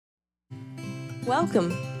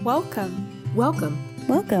Welcome. Welcome. Welcome.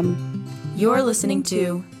 Welcome. You're listening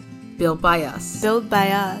to Built by Us. Built by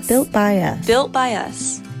Us. Built by Us. Built by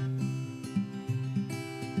Us.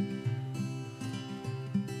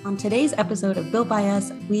 On today's episode of Built by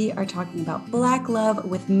Us, we are talking about Black love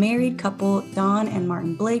with married couple Dawn and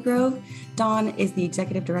Martin Blagrove. Dawn is the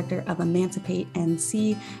executive director of Emancipate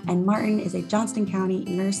NC, and Martin is a Johnston County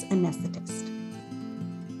nurse anesthetist.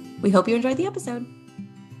 We hope you enjoyed the episode.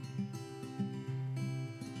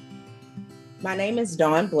 My name is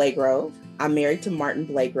Dawn Blagrove. I'm married to Martin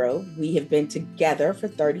Blagrove. We have been together for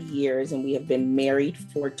 30 years and we have been married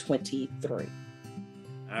for 23.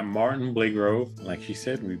 I'm Martin Blagrove. Like she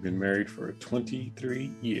said, we've been married for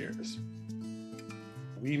 23 years.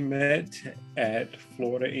 We met at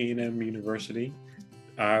Florida A&M University.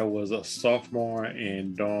 I was a sophomore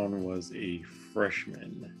and Dawn was a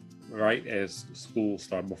freshman, right as school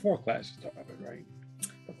started, before classes started, right?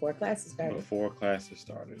 Before classes started. Before classes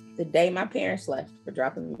started. The day my parents left for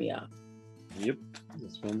dropping me off. Yep,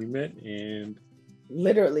 that's when we met and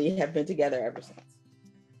literally have been together ever since.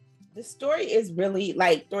 The story is really,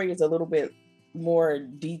 story is a little bit more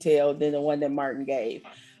detailed than the one that Martin gave.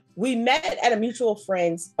 We met at a mutual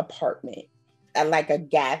friend's apartment at a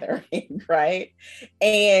gathering, right?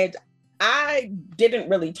 And I didn't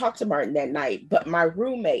really talk to Martin that night, but my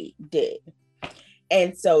roommate did.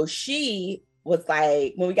 And so she was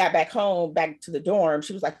like, when we got back home, back to the dorm,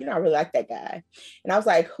 she was like, I really like that guy. And I was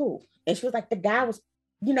like, who? And she was like, the guy I was,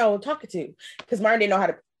 talking to. Because Martin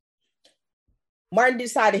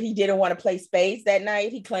decided he didn't want to play spades that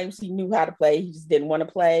night. He claims he knew how to play. He just didn't want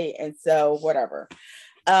to play. And so whatever.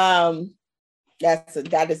 That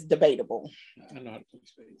is debatable. I know how to play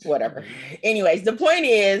spades. Whatever. Anyways, the point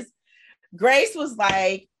is, Grace was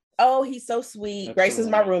like, oh, he's so sweet. That's Grace is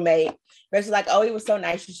my roommate. Grace was like, oh, he was so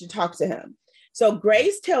nice. You should talk to him. So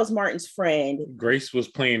Grace tells Martin's friend. Grace was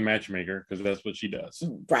playing matchmaker because that's what she does.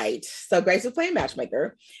 Right. So Grace was playing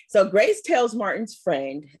matchmaker. So Grace tells Martin's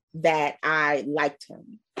friend that I liked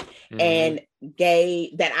him and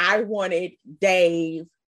that I wanted Dave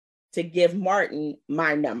to give Martin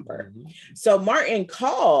my number. So Martin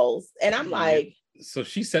calls and I'm like. So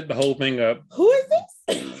she set the whole thing up. Who is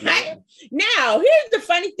this? Right? Now, here's the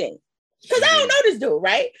funny thing. Because I don't know this dude,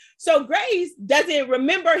 right? So Grace doesn't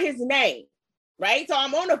remember his name. Right. So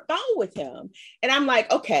I'm on the phone with him and I'm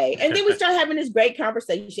like, okay. And then we start having this great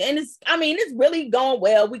conversation. And it's really going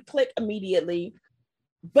well. We click immediately.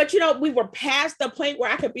 But, we were past the point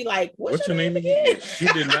where I could be like, what's your name again? She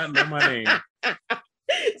did not know my name.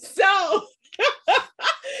 So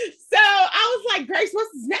I was like, Grace,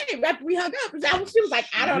 what's his name? After we hung up. She was like,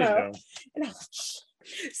 I don't know. And I was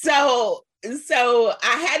like, so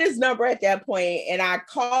I had his number at that point and I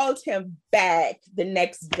called him back the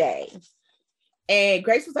next day. And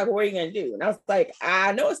Grace was like, what are you going to do? And I was like,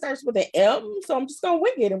 I know it starts with an M, so I'm just going to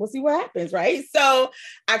wing it and we'll see what happens, right? So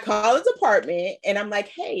I call his apartment and I'm like,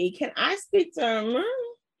 hey, can I speak to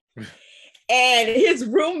him? And his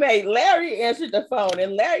roommate, Larry, answered the phone.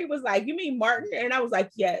 And Larry was like, you mean Martin? And I was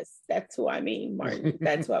like, yes, that's who I mean, Martin.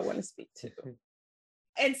 That's who I want to speak to.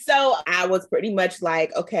 And so I was pretty much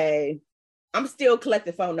like, okay, I'm still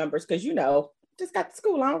collecting phone numbers because, just got to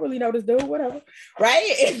school. I don't really know this dude, whatever.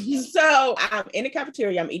 Right. So I'm in the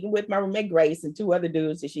cafeteria. I'm eating with my roommate Grace and two other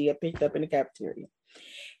dudes that she had picked up in the cafeteria.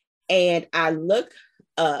 And I look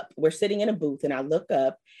up, we're sitting in a booth and I look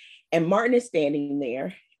up and Martin is standing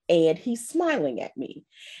there and he's smiling at me.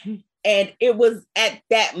 And it was at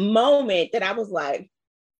that moment that I was like,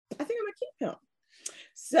 I think I'm gonna keep him.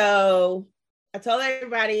 So I told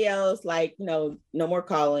everybody else, no more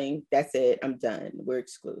calling. That's it. I'm done. We're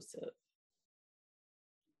exclusive.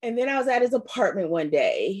 And then I was at his apartment one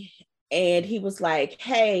day and he was like,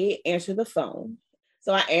 hey, answer the phone.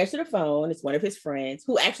 So I answered the phone. It's one of his friends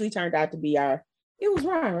who actually turned out to be it was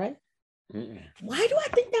Ron, right? Mm-mm. Why do I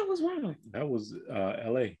think that was Ron? That was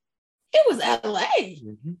LA. It was LA.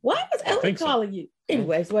 Mm-hmm. Why was LA calling you?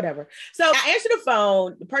 Anyways, whatever. So I answered the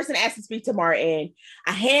phone. The person asked to speak to Martin.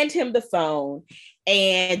 I hand him the phone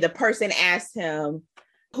and the person asked him,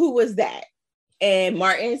 who was that? And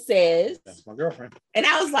Martin says, that's my girlfriend. And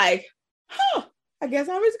I was like, I guess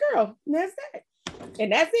I'm his girl. And that's that.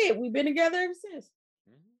 And that's it. We've been together ever since.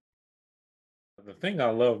 The thing I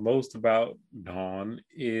love most about Dawn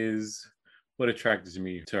is what attracted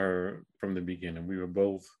me to her from the beginning. We were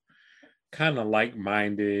both kind of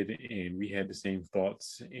like-minded and we had the same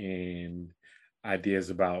thoughts and ideas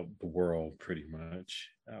about the world pretty much.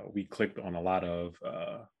 We clicked on a lot of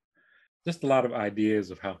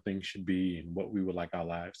ideas of how things should be and what we would like our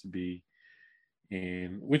lives to be.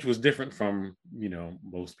 and which was different from,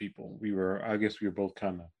 most people. I guess we were both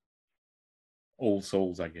kind old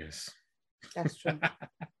souls, I guess. That's true.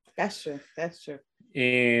 That's true. That's true.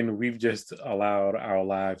 And we've just allowed our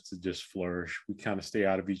lives to just flourish. We kind of stay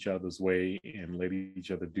out of each other's way and let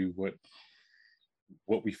each other do what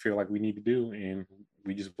we feel like we need to do, and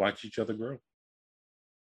we just watch each other grow.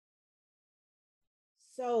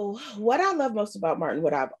 So what I love most about Martin,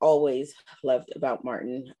 what I've always loved about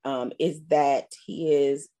Martin, is that he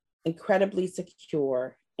is incredibly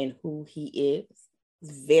secure in who he is.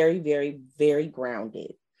 He's very, very, very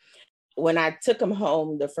grounded. When I took him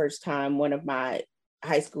home the first time, one of my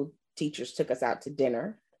high school teachers took us out to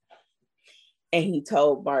dinner, and he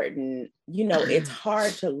told Martin, you know, it's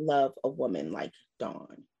hard to love a woman like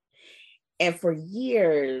Dawn. And for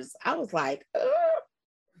years, I was like,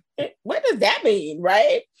 what does that mean,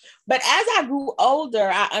 right? But as I grew older,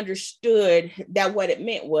 I understood that what it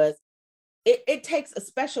meant was it takes a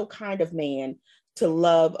special kind of man to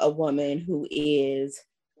love a woman who is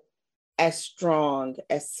as strong,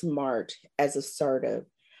 as smart, as assertive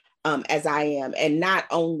as I am, and not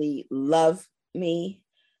only love me,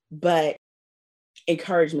 but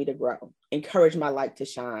encourage me to grow, encourage my light to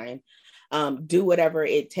shine, do whatever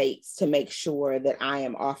it takes to make sure that I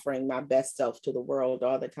am offering my best self to the world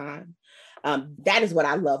all the time. That is what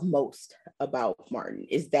I love most about Martin,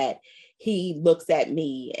 is that he looks at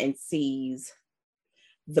me and sees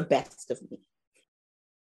the best of me.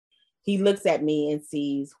 He looks at me and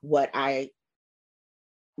sees what I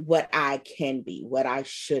can be, what I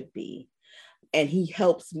should be. And he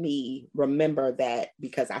helps me remember that,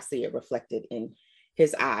 because I see it reflected in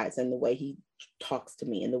his eyes and the way he talks to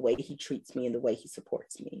me and the way he treats me and the way he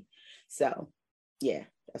supports me. So yeah,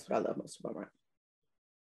 that's what I love most about Martin.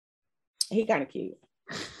 He kind of cute.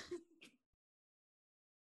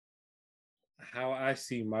 How I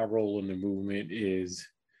see my role in the movement is,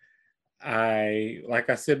 like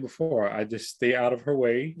I said before, I just stay out of her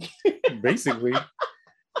way, basically,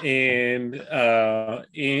 and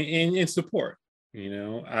in support. You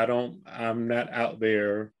know, I'm not out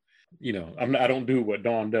there, you know, I don't do what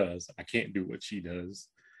Dawn does. I can't do what she does.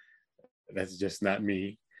 That's just not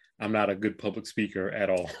me. I'm not a good public speaker at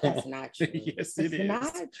all. That's not true. Yes, it is.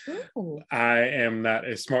 Not true. I am not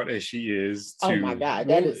as smart as she is. Oh my God,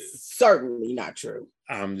 that is certainly not true.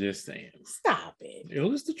 I'm just saying. Stop it. It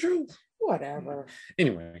was the truth. Whatever.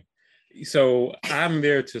 Anyway, so I'm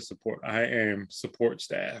there to support. I am support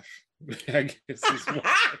staff. I guess is what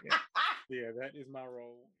yeah, that is my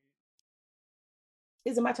role.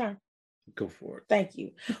 Is it my turn? Go for it. Thank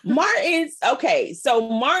you. Martin's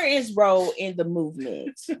role in the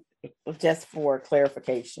movement, just for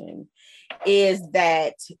clarification, is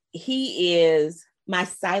that he is my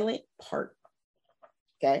silent partner.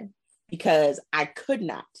 Okay. Because I could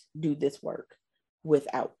not do this work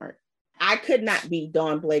without Martin. I could not be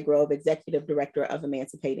Dawn Blagrove, Executive Director of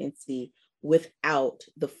Emancipate NC, without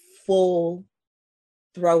the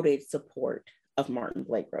full-throated support of Martin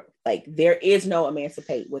Blagrove. Like, there is no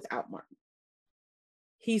Emancipate without Martin.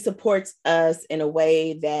 He supports us in a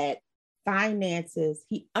way that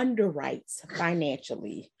he underwrites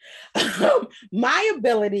financially my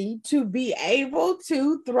ability to be able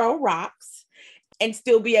to throw rocks and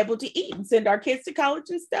still be able to eat and send our kids to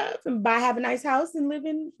college and stuff and have a nice house and live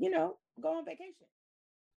in, go on vacation.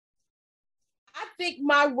 I think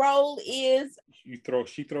my role is...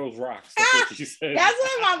 She throws rocks. That's what she said. That's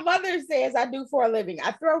what my mother says I do for a living.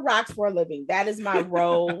 I throw rocks for a living. That is my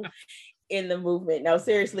role in the movement. No,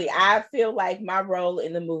 seriously, I feel like my role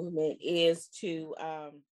in the movement is to...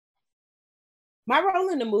 my role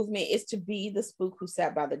in the movement is to be the spook who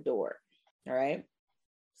sat by the door. All right?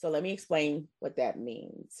 So let me explain what that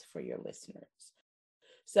means for your listeners.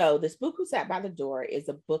 So The Spook Who Sat by the Door is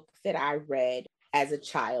a book that I read as a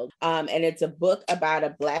child. And it's a book about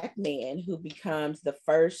a Black man who becomes the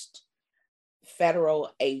first federal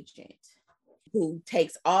agent, who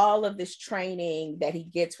takes all of this training that he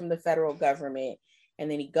gets from the federal government, and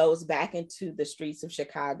then he goes back into the streets of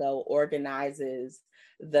Chicago, organizes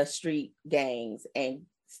the street gangs, and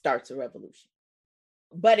starts a revolution.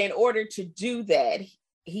 But in order to do that,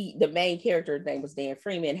 the main character's name was Dan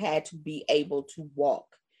Freeman, had to be able to walk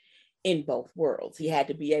in both worlds. He had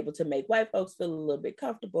to be able to make white folks feel a little bit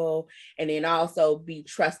comfortable, and then also be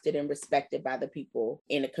trusted and respected by the people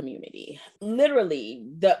in the community. Literally,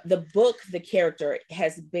 the book, the character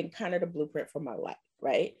has been kind of the blueprint for my life,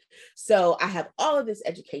 right? So I have all of this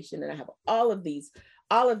education, and I have all of this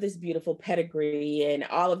beautiful pedigree and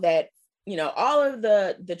all of that, all of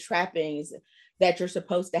the trappings that you're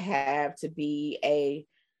supposed to have to be a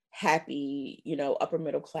happy, upper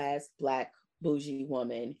middle class, Black bougie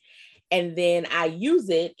woman. And then I use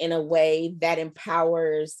it in a way that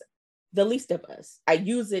empowers the least of us. I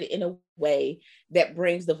use it in a way that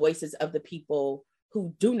brings the voices of the people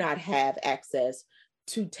who do not have access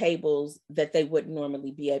to tables that they wouldn't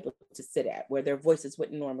normally be able to sit at, where their voices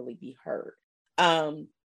wouldn't normally be heard.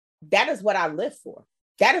 That is what I live for.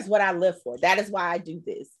 That is what I live for. That is why I do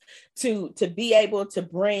this, to be able to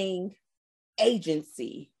bring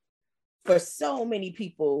agency for so many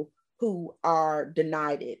people who are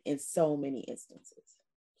denied it in so many instances.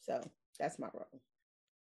 So that's my role.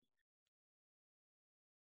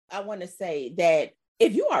 I want to say that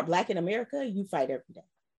if you are Black in America, you fight every day.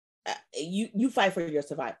 You fight for your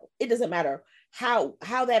survival. It doesn't matter how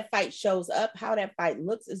that fight shows up, how that fight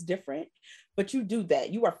looks is different, but you do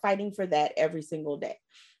that. You are fighting for that every single day.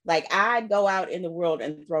 Like, I go out in the world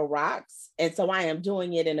and throw rocks, and so I am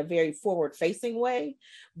doing it in a very forward-facing way.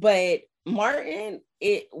 But Martin,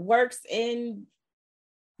 it works in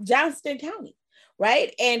Johnston County,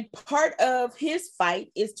 right? And part of his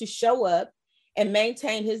fight is to show up and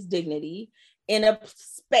maintain his dignity in a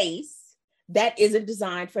space that isn't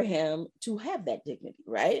designed for him to have that dignity,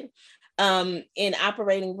 right? In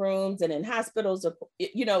operating rooms and in hospitals,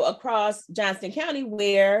 across Johnston County,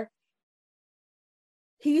 where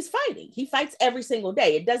he's fighting. He fights every single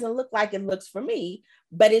day. It doesn't look like it looks for me,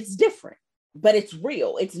 but it's different, but it's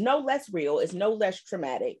real. It's no less real. It's no less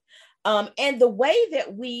traumatic. And the way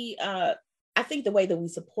that I think the way that we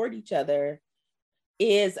support each other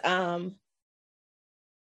is to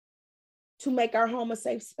make our home a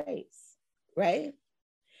safe space. Right?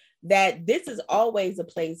 That this is always a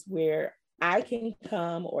place where I can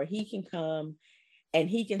come, or he can come, and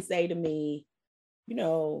he can say to me,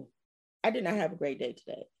 I did not have a great day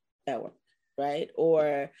today at work, right?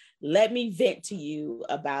 Or let me vent to you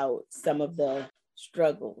about some of the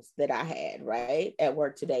struggles that I had, right, at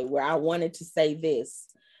work today, where I wanted to say this,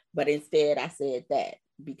 but instead I said that,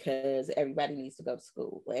 because everybody needs to go to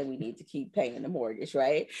school and we need to keep paying the mortgage,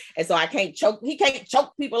 right? And so he can't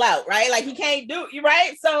choke people out, right? Like, he can't do it,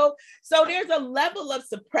 right? So there's a level of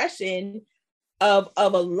suppression of a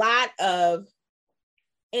lot of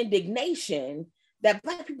indignation that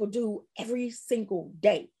Black people do every single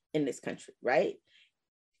day in this country, right?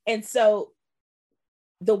 And so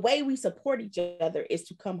the way we support each other is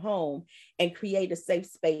to come home and create a safe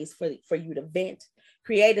space for you to vent,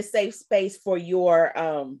 create a safe space for your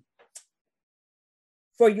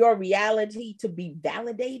reality to be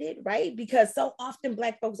validated, right? Because so often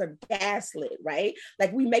Black folks are gaslit, right?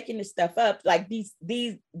 Like, we making this stuff up, like these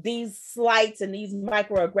slights and these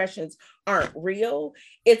microaggressions aren't real.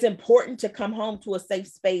 It's important to come home to a safe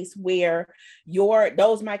space where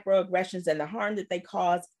those microaggressions and the harm that they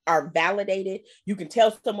cause are validated. You can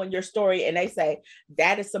tell someone your story and they say,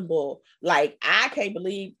 that is some bull. Like, I can't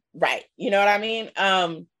believe, right? You know what I mean?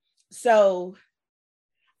 So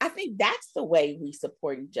I think that's the way we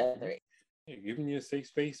support each other. Yeah, giving you a safe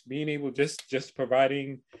space, being able just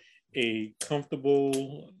providing a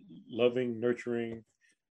comfortable, loving, nurturing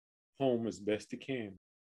home as best it can.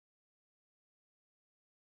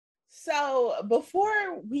 So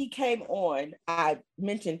before we came on, I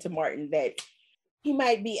mentioned to Martin that he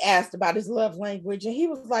might be asked about his love language, and he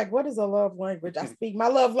was like, "What is a love language? My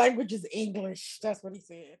love language is English." That's what he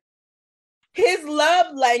said. His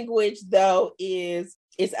love language, though, is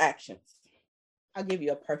actions. I'll give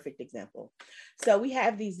you a perfect example. So we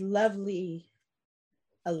have these lovely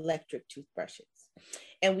electric toothbrushes,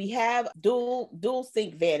 and we have dual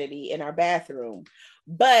sink vanity in our bathroom,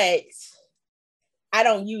 but I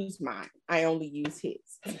don't use mine. I only use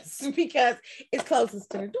his because it's closest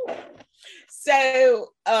to the door.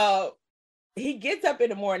 So he gets up in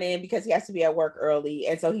the morning because he has to be at work early,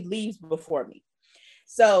 and so he leaves before me.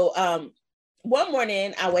 So one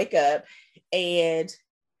morning I wake up and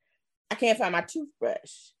I can't find my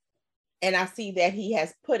toothbrush. And I see that he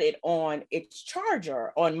has put it on its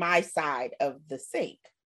charger on my side of the sink.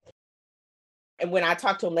 And when I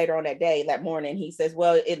talked to him later on that morning, he says,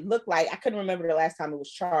 well, it looked like, I couldn't remember the last time it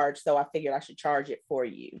was charged, so I figured I should charge it for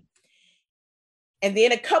you. And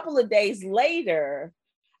then a couple of days later,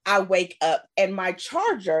 I wake up and my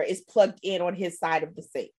charger is plugged in on his side of the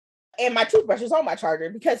sink. And my toothbrush is on my charger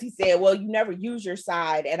because he said, well, you never use your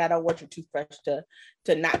side and I don't want your toothbrush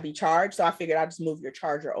to not be charged. So I figured I'll just move your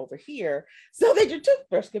charger over here so that your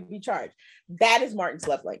toothbrush can be charged. That is Martin's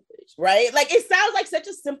love language, right? Like, it sounds like such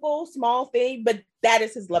a simple, small thing, but that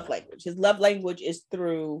is his love language. His love language is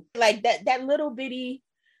through like that little bitty,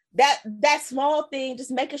 that small thing,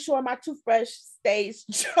 just making sure my toothbrush stays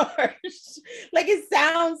charged. Like, it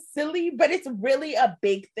sounds silly, but it's really a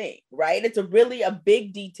big thing, right? It's really a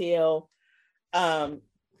big detail. And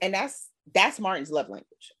that's Martin's love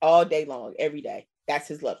language all day long, every day. That's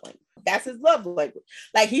his love language. That's his love language.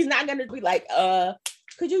 Like, he's not gonna be like,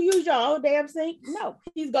 could you use your own damn sink? No,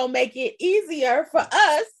 he's gonna make it easier for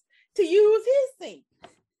us to use his sink.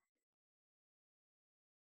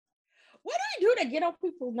 What do we do to get on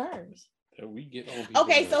people's nerves? That we get on people's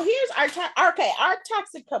Okay, nerves. so here's our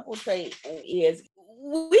toxic couple trait is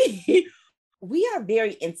we are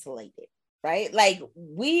very insulated, right? Like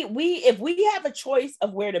we if we have a choice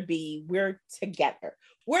of where to be, we're together.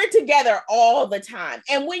 We're together all the time.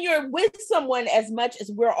 And when you're with someone as much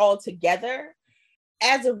as we're all together,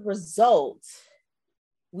 as a result,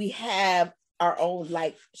 we have our own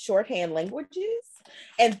like shorthand languages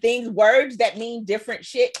and things, words that mean different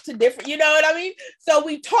shit to different, you know what I mean? So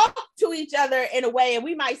we talk to each other in a way, and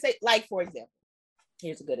we might say, like, for example,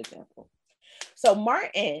 here's a good example. So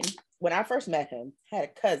Martin, when I first met him, had a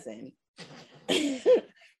cousin. He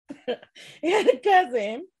had a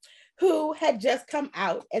cousin who had just come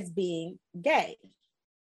out as being gay.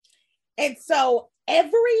 And so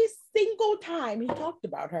every single time he talked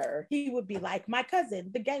about her, he would be like, my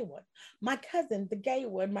cousin, the gay one, my cousin, the gay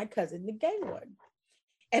one, my cousin, the gay one.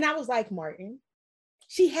 And I was like, Martin,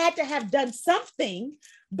 she had to have done something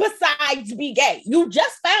besides be gay. You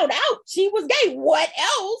just found out she was gay. What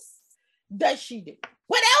else does she do?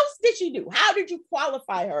 What else did she do? How did you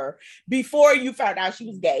qualify her before you found out she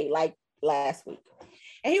was gay, like last week?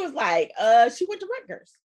 And he was like, she went to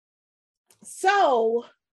Rutgers. So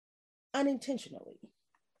unintentionally,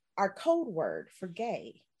 our code word for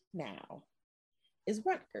gay now is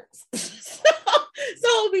Rutgers. So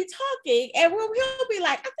we'll be talking, and he'll be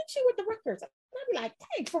like, I think she went to Rutgers. And I'll be like,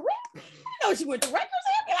 dang, for real? I know she went to Rutgers.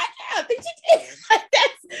 And he'll be like, yeah, I think she did. Like,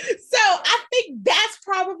 that's, so I think that's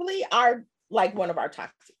probably one of our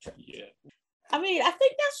toxic traits. Yeah. I mean, I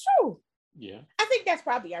think that's true. Yeah. I think that's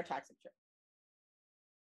probably our toxic trait.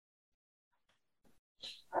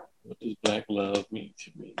 What does Black love mean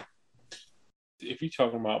to me? If you're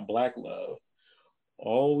talking about Black love,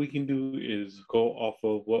 all we can do is go off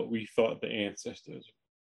of what we thought the ancestors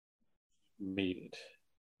made it.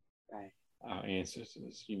 Right. Our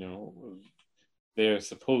ancestors, there's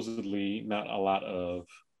supposedly not a lot of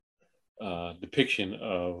depiction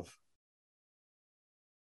of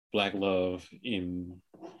Black love in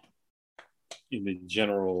the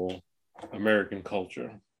general American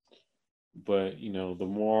culture. But, the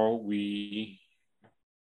more we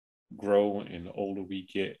grow and the older we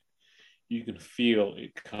get, you can feel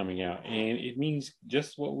it coming out. And it means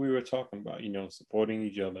just what we were talking about, supporting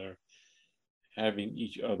each other, having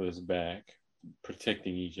each other's back,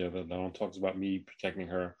 protecting each other. Dawn talks about me protecting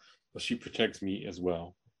her, but she protects me as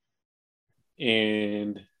well.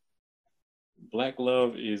 And Black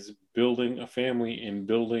love is building a family and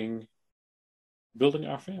building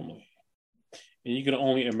our family. And you can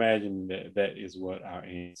only imagine that is what our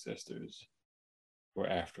ancestors were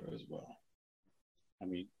after as well. I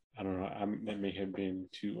mean, I don't know. That may have been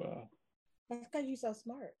too. That's because you're so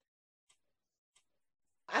smart.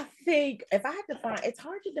 I think if I had to find, it's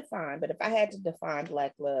hard to define, but if I had to define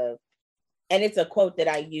Black love, and it's a quote that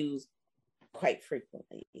I use quite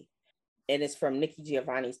frequently, and it's from Nikki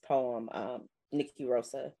Giovanni's poem, Nikki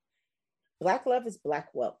Rosa. Black love is Black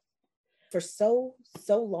wealth. For so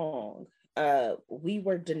long, we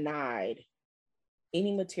were denied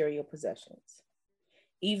any material possessions,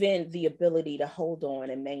 even the ability to hold on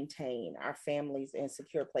and maintain our families in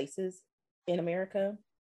secure places in America.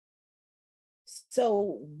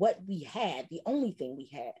 So what we had, the only thing we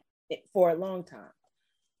had for a long time,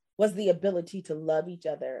 was the ability to love each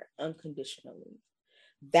other unconditionally,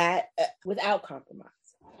 that without compromise.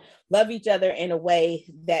 Love each other in a way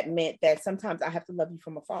that meant that sometimes I have to love you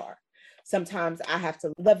from afar. Sometimes I have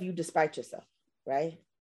to love you despite yourself, right?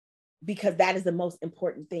 Because that is the most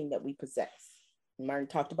important thing that we possess. Martin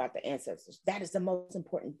talked about the ancestors. That is the most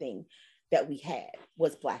important thing that we had,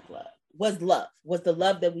 was Black love, was the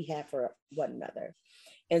love that we had for one another.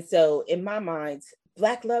 And so in my mind,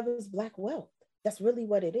 Black love is Black wealth. That's really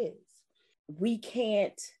what it is. We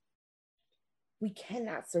cannot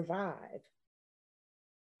survive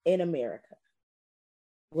in America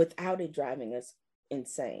without it driving us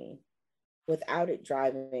insane, without it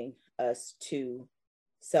driving us to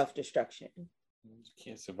self-destruction. You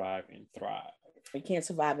can't survive and thrive. We can't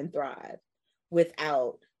survive and thrive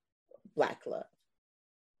without Black love.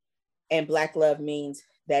 And Black love means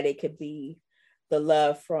that it could be the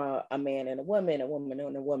love from a man and a woman and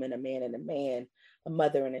a woman, a man and a man, a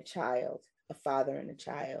mother and a child, a father and a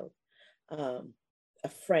child, a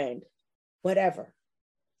friend, whatever.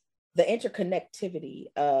 The interconnectivity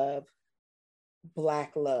of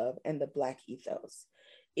Black love and the Black ethos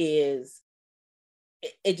is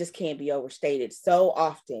it just can't be overstated so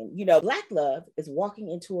often. Black love is walking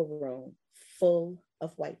into a room full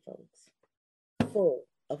of white folks,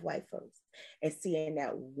 and seeing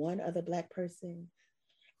that one other Black person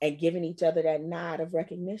and giving each other that nod of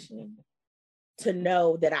recognition to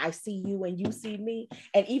know that I see you and you see me.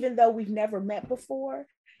 And even though we've never met before,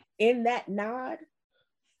 in that nod,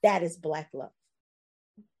 that is Black love.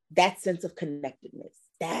 That sense of connectedness,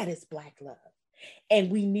 that is Black love. And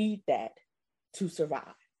we need that to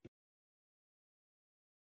survive.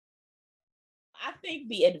 I think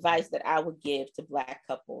the advice that I would give to Black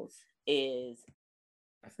couples is,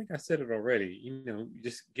 I think I said it already,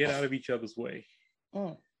 just get out of each other's way.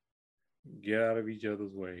 Get out of each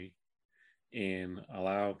other's way and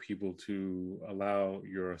allow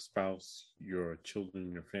your spouse, your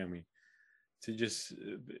children, your family to just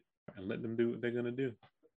and let them do what they're going to do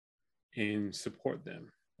and support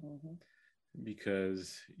them.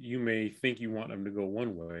 Because you may think you want them to go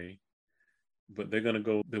one way, but they're going to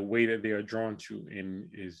go the way that they are drawn to. And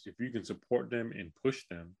if you can support them and push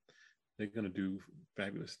them, they're going to do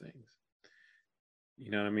fabulous things.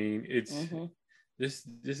 You know what I mean? It's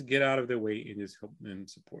just get out of their way and just help and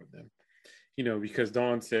support them. Because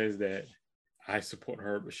Dawn says that I support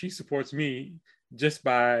her, but she supports me just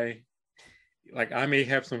by, like, I may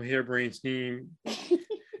have some harebrained scheme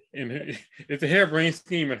and it's a harebrained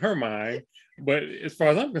scheme in her mind, but as far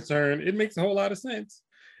as I'm concerned, it makes a whole lot of sense.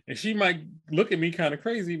 And she might look at me kind of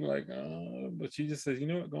crazy, like, but she just says, you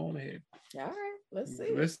know what, go on ahead. All right, let's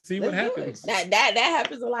see what happens. That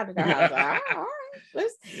happens a lot in the house. All right,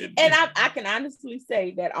 and I can honestly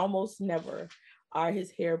say that almost never are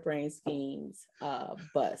his harebrained schemes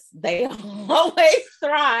bust. They always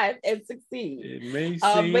thrive and succeed. It may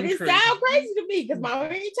seem but it crazy. sounds crazy to me because my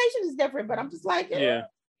orientation is different, but I'm just like, yeah.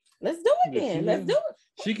 Let's do it then. Let's do it.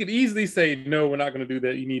 She could easily say, no, we're not going to do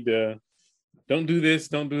that. You need to, don't do this,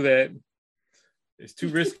 don't do that. It's too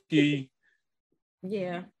risky.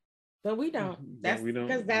 Yeah, but we don't. We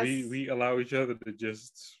don't. We allow each other to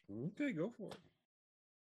just, okay, go for it.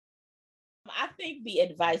 I think the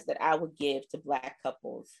advice that I would give to Black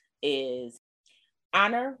couples is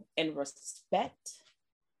honor and respect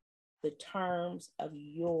the terms of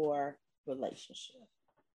your relationship.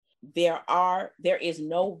 There is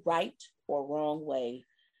no right or wrong way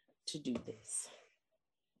to do this.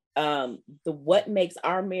 What makes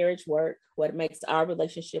our marriage work, what makes our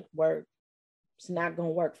relationship work, it's not going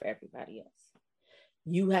to work for everybody else.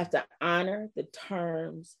 You have to honor the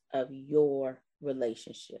terms of your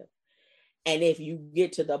relationship. And if you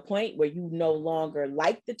get to the point where you no longer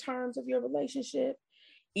like the terms of your relationship,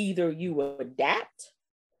 either you adapt,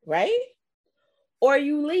 right? Or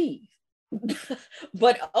you leave.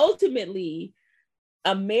 But ultimately,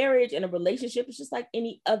 a marriage and a relationship is just like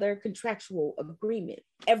any other contractual agreement.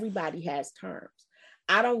 Everybody has terms.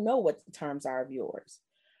 I don't know what the terms are of yours,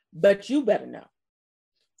 but you better know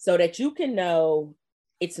so that you can know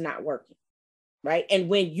it's not working, right? And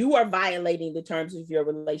when you are violating the terms of your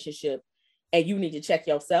relationship, and you need to check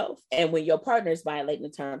yourself, and when your partner is violating the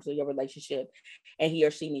terms of your relationship, and he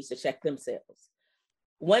or she needs to check themselves.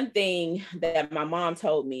 One thing that my mom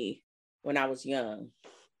told me when I was young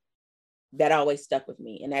that always stuck with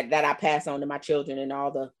me, and that I pass on to my children and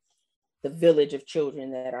all the village of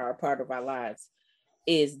children that are a part of our lives,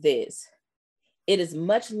 is this. It's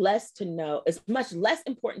much less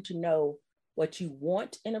important to know what you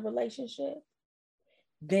want in a relationship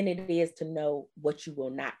than it is to know what you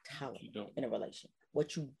will not tolerate in a relationship,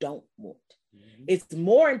 what you don't want. Mm-hmm. It's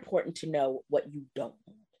more important to know what you don't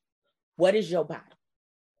want. What is your bottom?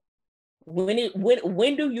 When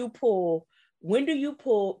do you push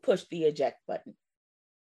the eject button?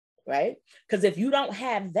 Right? Because if you don't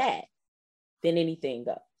have that, then anything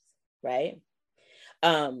goes, right?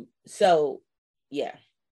 So yeah,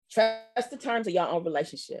 trust the terms of your own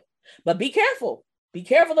relationship, but be careful. Be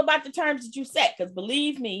careful about the terms that you set, because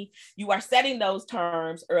believe me, you are setting those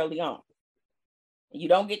terms early on. You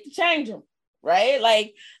don't get to change them, right?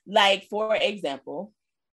 Like for example,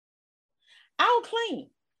 I don't clean.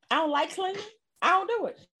 I don't like cleaning. I don't do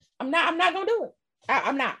it. I'm not gonna do it.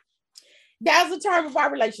 I'm not. That's the term of our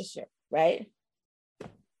relationship, right?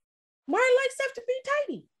 Martin likes stuff to be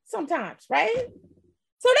tidy sometimes, right?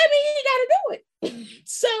 So that means you gotta do it.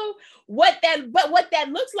 So what that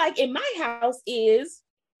looks like in my house is,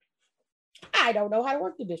 I don't know how to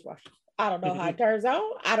work the dishwasher. I don't know how it turns on.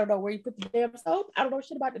 I don't know where you put the damn soap. I don't know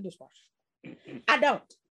shit about the dishwasher. I don't.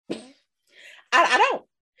 I don't.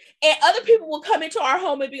 And other people will come into our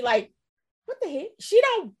home and be like, what the heck?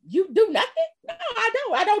 You do nothing? No, I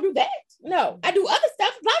don't. I don't do that. No, I do other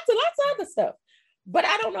stuff, lots of other stuff. But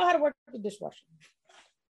I don't know how to work the dishwasher.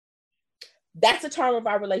 That's the term of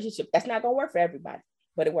our relationship. That's not going to work for everybody,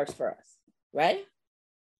 but it works for us, right?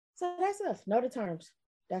 So that's us. Know the terms.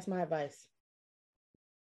 That's my advice.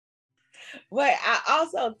 But I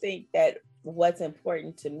also think that what's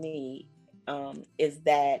important to me is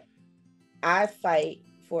that I fight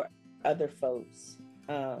for other folks,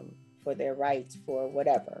 for their rights, for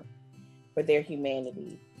whatever, for their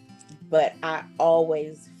humanity. But I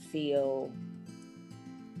always feel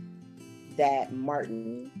that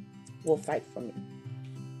Martin will fight for me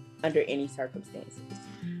under any circumstances.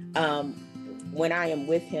 When I am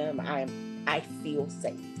with him, I feel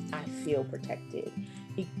safe. I feel protected.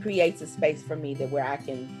 He creates a space for me where I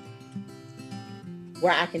can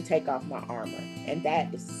take off my armor, and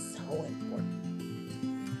that is so important.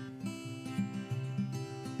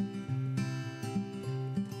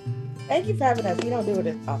 Thank you for having us. We don't do it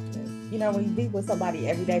as often. You know, when you be with somebody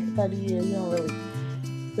every day for 30 years, you don't really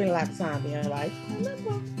spend a lot of time being like,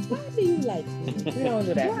 why do you like me? We don't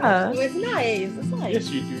do that. Yeah. It's nice. It's nice. Yes,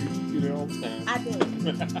 you do. You do it all the time. I do.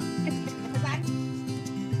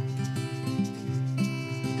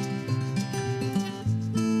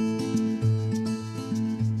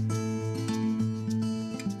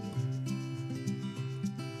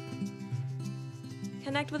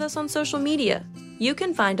 Connect with us on social media. You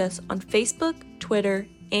can find us on Facebook, Twitter,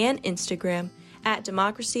 and Instagram at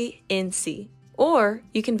DemocracyNC. Or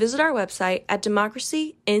you can visit our website at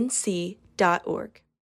democracync.org.